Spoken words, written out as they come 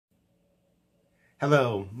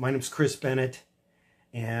Hello, my name is Chris Bennett,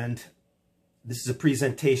 and this is a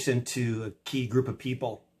presentation to a key group of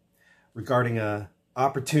people regarding an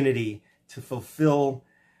opportunity to fulfill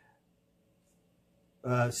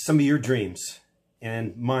some of your dreams,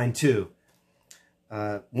 and mine too.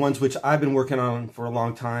 Ones which I've been working on for a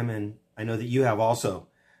long time, and I know that you have also.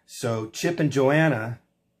 So Chip and Joanna,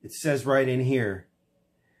 it says right in here,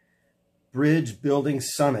 Bridge Building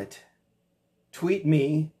Summit. Tweet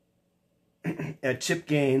me at Chip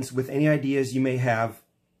Gaines with any ideas you may have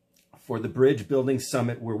for the Bridge Building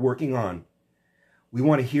Summit we're working on. We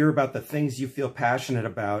want to hear about the things you feel passionate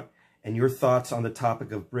about and your thoughts on the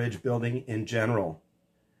topic of bridge building in general.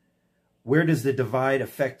 Where does the divide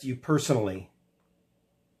affect you personally?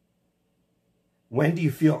 When do you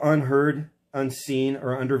feel unheard, unseen,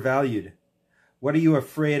 or undervalued? What are you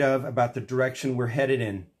afraid of about the direction we're headed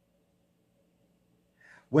in?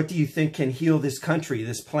 What do you think can heal this country,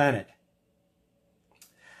 this planet?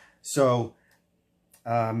 So,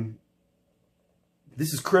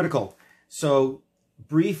 this is critical. So,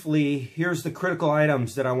 briefly, here's the critical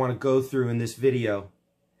items that I want to go through in this video.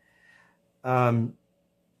 In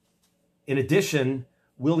addition,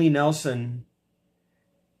 Willie Nelson,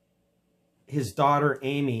 his daughter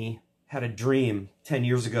Amy, had a dream 10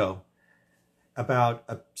 years ago about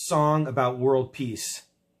a song about world peace.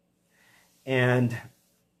 And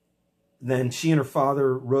then she and her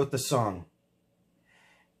father wrote the song.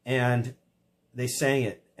 And they sang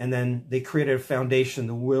it. And then they created a foundation,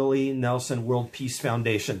 the Willie Nelson World Peace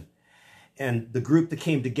Foundation. And the group that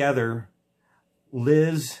came together,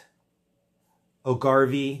 Liz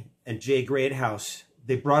O'Garvey and Jay Greathouse,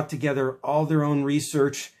 they brought together all their own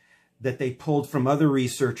research that they pulled from other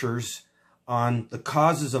researchers on the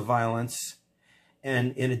causes of violence.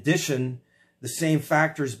 And in addition, the same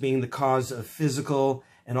factors being the cause of physical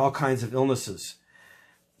and all kinds of illnesses.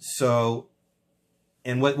 So,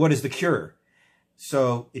 and what is the cure?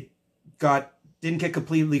 So it didn't get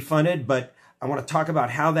completely funded, but I want to talk about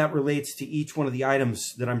how that relates to each one of the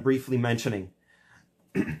items that I'm briefly mentioning.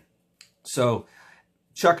 So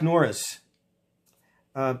Chuck Norris,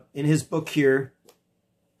 in his book here,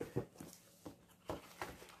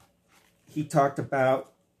 he talked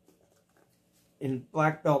about in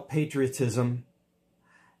Black Belt Patriotism.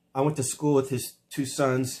 I went to school with his two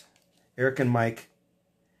sons, Eric and Mike.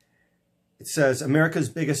 It says, America's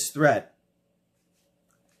biggest threat.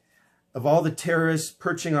 Of all the terrorists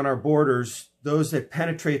perching on our borders, those that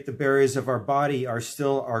penetrate the barriers of our body are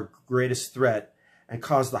still our greatest threat and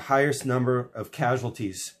cause the highest number of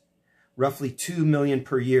casualties, roughly 2 million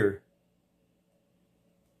per year.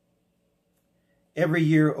 Every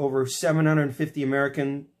year, over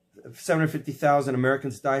 750,000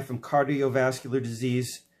 Americans die from cardiovascular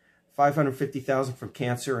disease, 550,000 from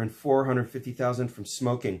cancer, and 450,000 from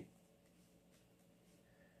smoking.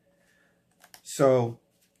 So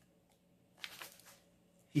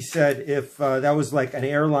he said if that was like an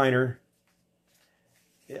airliner,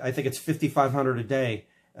 I think it's 5,500 a day,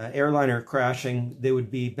 airliner crashing, they would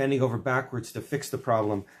be bending over backwards to fix the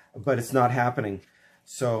problem, but it's not happening.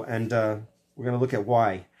 So, and we're going to look at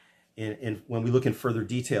why when we look in further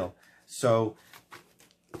detail. So,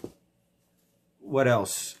 what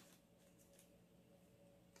else?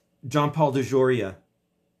 John Paul Dejoria,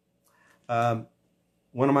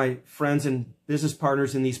 one of my friends and business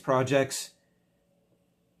partners in these projects,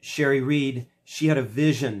 Sherry Reed, she had a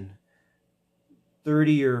vision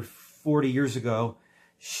 30 or 40 years ago.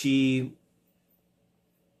 She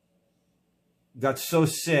got so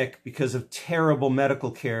sick because of terrible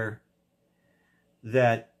medical care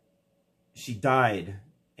that she died,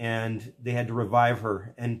 and they had to revive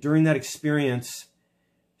her. And during that experience,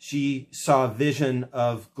 she saw a vision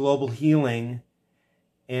of global healing,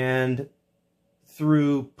 and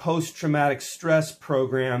through post-traumatic stress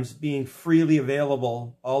programs being freely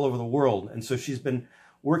available all over the world. And so she's been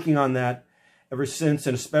working on that ever since,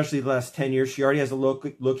 and especially the last 10 years. She already has a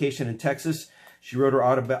location in Texas. She wrote her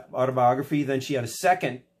autobiography. Then she had a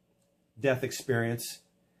second death experience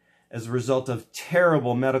as a result of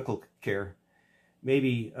terrible medical care.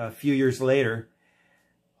 Maybe a few years later,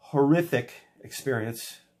 horrific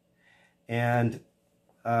experience, and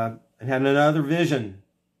had another vision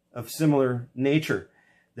of similar nature,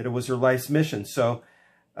 that it was her life's mission. So,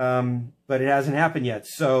 but it hasn't happened yet.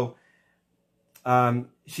 So,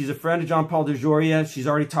 she's a friend of John Paul Dejoria. She's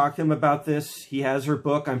already talked to him about this. He has her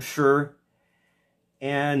book, I'm sure.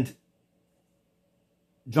 And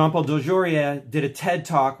John Paul Dejoria did a TED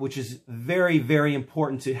Talk, which is very, very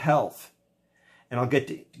important to health. And I'll get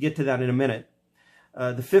to that in a minute.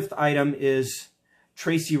 The fifth item is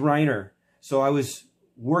Tracy Reiner. So I was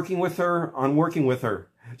working with her on working with her.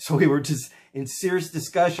 So we were just in serious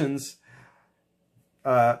discussions.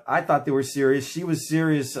 I thought they were serious. She was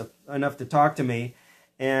serious enough to talk to me.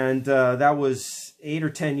 And that was 8 or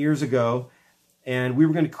 10 years ago. And we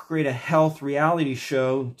were going to create a health reality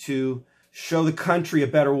show to show the country a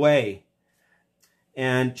better way.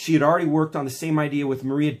 And she had already worked on the same idea with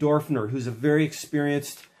Maria Dorfner, who's a very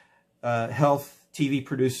experienced health TV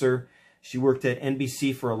producer. She worked at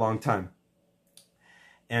NBC for a long time.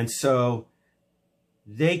 And so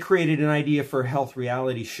they created an idea for a health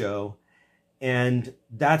reality show. And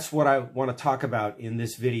that's what I want to talk about in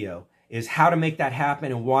this video, is how to make that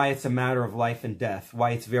happen and why it's a matter of life and death,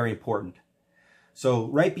 why it's very important. So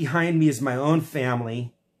right behind me is my own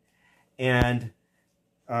family. And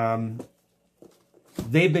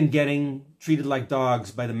they've been getting treated like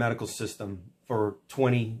dogs by the medical system for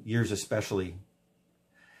 20 years especially.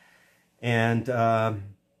 And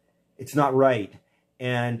it's not right.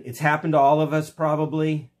 And it's happened to all of us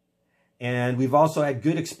probably. And we've also had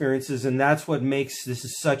good experiences, and that's what makes this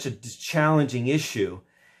is such a challenging issue,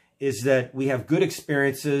 is that we have good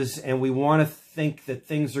experiences and we want to think that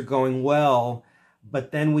things are going well,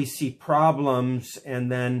 but then we see problems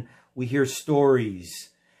and then we hear stories.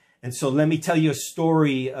 And so let me tell you a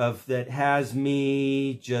story that has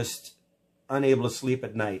me just unable to sleep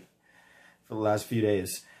at night for the last few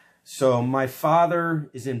days. So my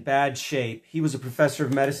father is in bad shape. He was a professor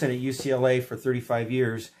of medicine at UCLA for 35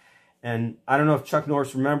 years. And I don't know if Chuck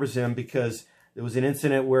Norris remembers him, because there was an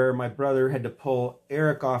incident where my brother had to pull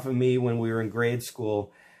Eric off of me when we were in grade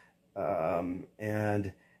school.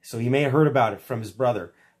 And so he may have heard about it from his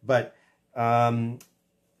brother. But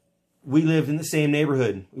we lived in the same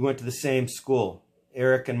neighborhood. We went to the same school.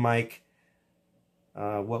 Eric and Mike,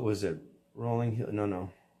 what was it? Rolling Hill? No.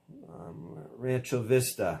 Rancho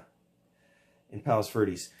Vista in Palos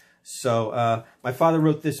Verdes. So my father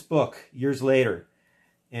wrote this book years later.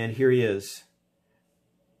 And here he is.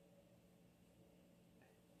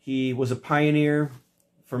 He was a pioneer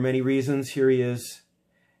for many reasons. Here he is.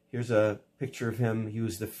 Here's a picture of him. He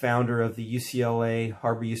was the founder of the UCLA,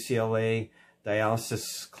 Harbor UCLA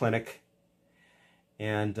dialysis clinic.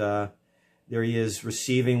 And there he is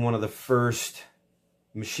receiving one of the first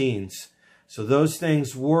machines. So those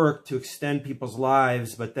things work to extend people's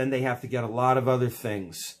lives, but then they have to get a lot of other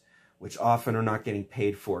things, which often are not getting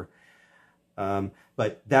paid for.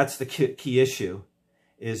 But that's the key issue,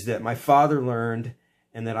 is that my father learned,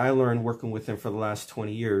 and that I learned working with him for the last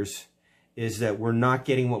 20 years, is that we're not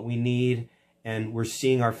getting what we need, and we're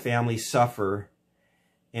seeing our family suffer.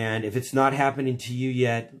 And if it's not happening to you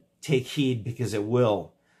yet, take heed, because it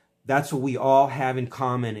will. That's what we all have in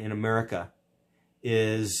common in America,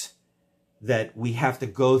 is that we have to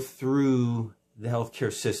go through the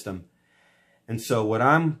healthcare system. And so what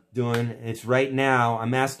I'm doing, it's right now,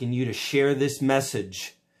 I'm asking you to share this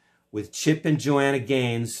message with Chip and Joanna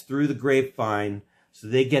Gaines through the grapevine, so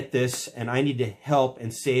they get this, and I need to help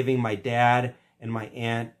in saving my dad and my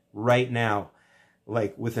aunt right now,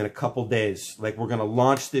 like within a couple days. Like, we're going to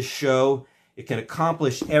launch this show. It can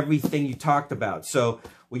accomplish everything you talked about. So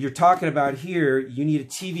what you're talking about here, you need a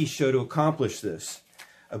TV show to accomplish this.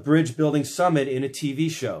 A bridge building summit in a TV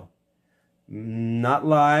show. Not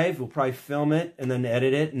live. We'll probably film it and then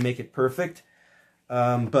edit it and make it perfect.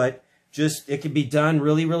 But just, it can be done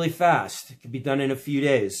really, really fast. It can be done in a few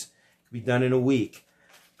days. It can be done in a week.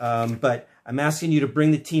 But I'm asking you to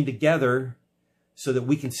bring the team together so that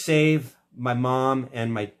we can save my mom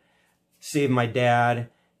and save my dad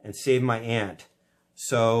and save my aunt.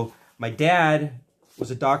 So my dad was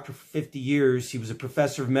a doctor for 50 years. He was a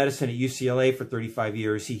professor of medicine at UCLA for 35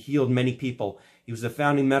 years. He healed many people. He was the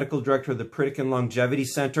founding medical director of the Padelecki Longevity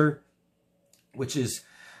Center, which is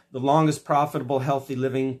the longest profitable healthy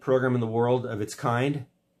living program in the world of its kind.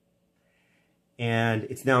 And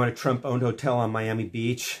it's now in a Trump-owned hotel on Miami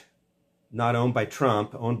Beach. Not owned by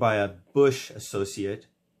Trump, owned by a Bush associate,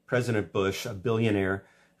 President Bush, a billionaire,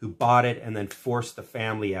 who bought it and then forced the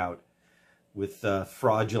family out with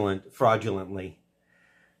fraudulently.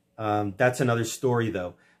 That's another story,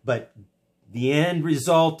 though. But the end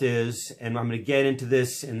result is, and I'm going to get into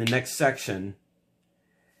this in the next section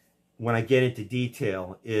when I get into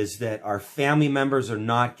detail, is that our family members are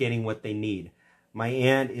not getting what they need. My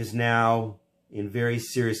aunt is now in very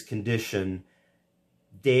serious condition,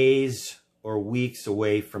 days or weeks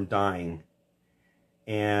away from dying.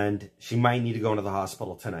 And she might need to go into the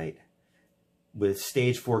hospital tonight with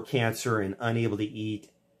stage 4 cancer and unable to eat.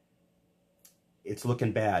 It's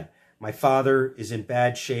looking bad. My father is in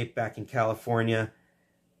bad shape back in California.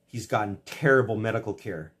 He's gotten terrible medical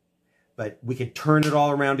care. But we can turn it all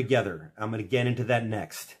around together. I'm going to get into that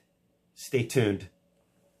next. Stay tuned.